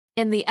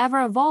In the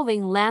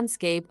ever-evolving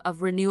landscape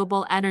of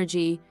renewable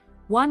energy,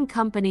 one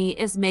company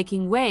is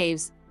making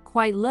waves,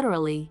 quite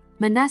literally.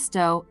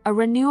 Minesto, a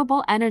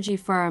renewable energy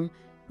firm,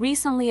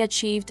 recently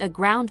achieved a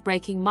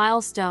groundbreaking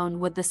milestone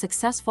with the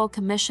successful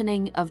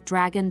commissioning of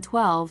Dragon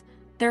 12,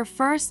 their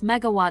first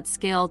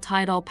megawatt-scale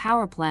tidal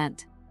power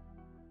plant.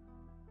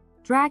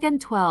 Dragon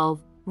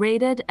 12,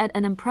 rated at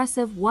an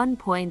impressive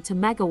 1.2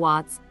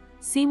 megawatts,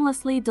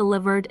 seamlessly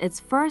delivered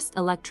its first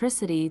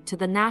electricity to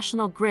the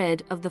national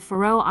grid of the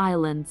Faroe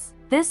Islands.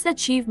 This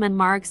achievement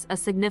marks a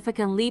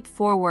significant leap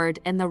forward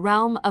in the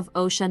realm of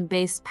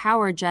ocean-based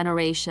power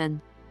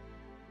generation.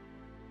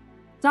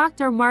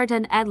 Dr.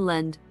 Martin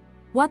Edlund,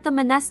 what the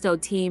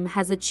Minesto team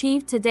has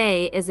achieved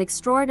today is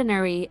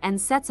extraordinary and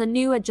sets a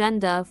new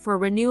agenda for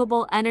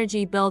renewable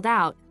energy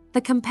build-out.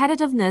 The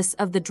competitiveness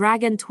of the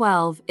Dragon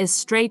 12 is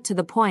straight to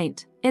the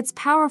point. It's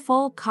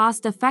powerful,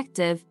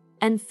 cost-effective,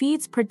 and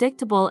feeds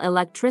predictable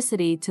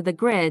electricity to the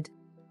grid.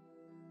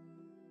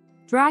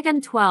 Dragon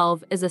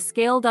 12 is a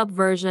scaled-up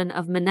version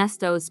of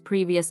Minesto's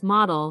previous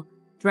model,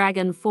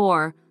 Dragon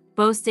 4,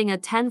 boasting a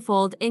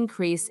tenfold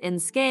increase in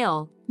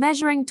scale.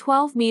 Measuring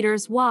 12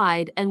 meters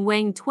wide and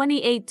weighing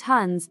 28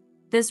 tons,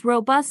 this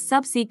robust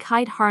subsea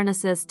kite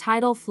harnesses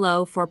tidal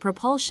flow for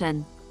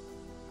propulsion.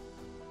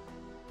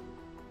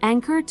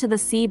 Anchored to the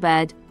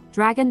seabed,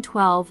 Dragon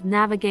 12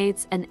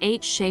 navigates an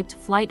H-shaped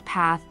flight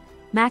path,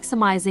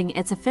 maximizing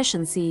its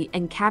efficiency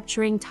in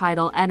capturing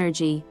tidal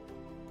energy.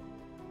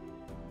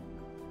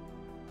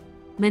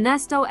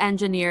 Minesto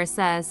engineer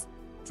says,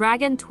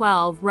 Dragon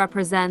 12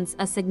 represents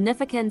a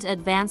significant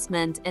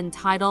advancement in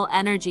tidal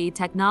energy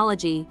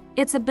technology.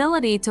 Its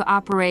ability to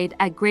operate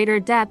at greater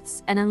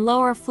depths and in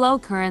lower flow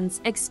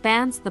currents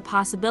expands the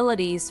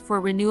possibilities for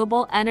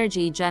renewable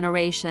energy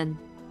generation.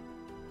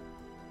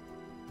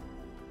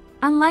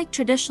 Unlike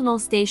traditional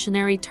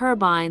stationary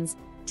turbines,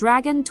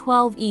 Dragon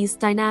 12E's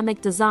dynamic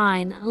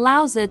design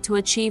allows it to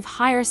achieve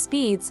higher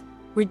speeds,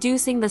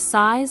 reducing the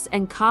size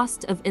and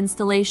cost of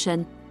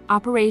installation,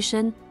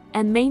 operation,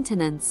 and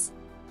maintenance.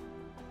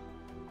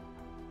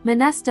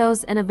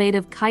 Minesto's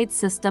innovative kite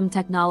system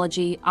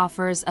technology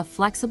offers a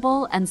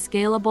flexible and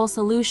scalable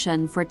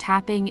solution for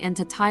tapping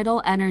into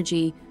tidal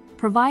energy,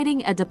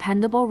 providing a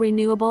dependable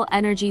renewable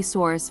energy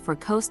source for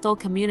coastal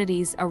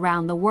communities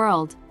around the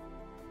world.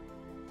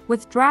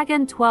 With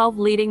Dragon 12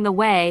 leading the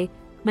way,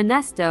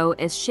 Minesto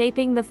is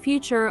shaping the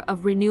future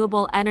of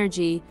renewable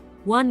energy,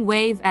 one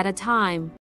wave at a time.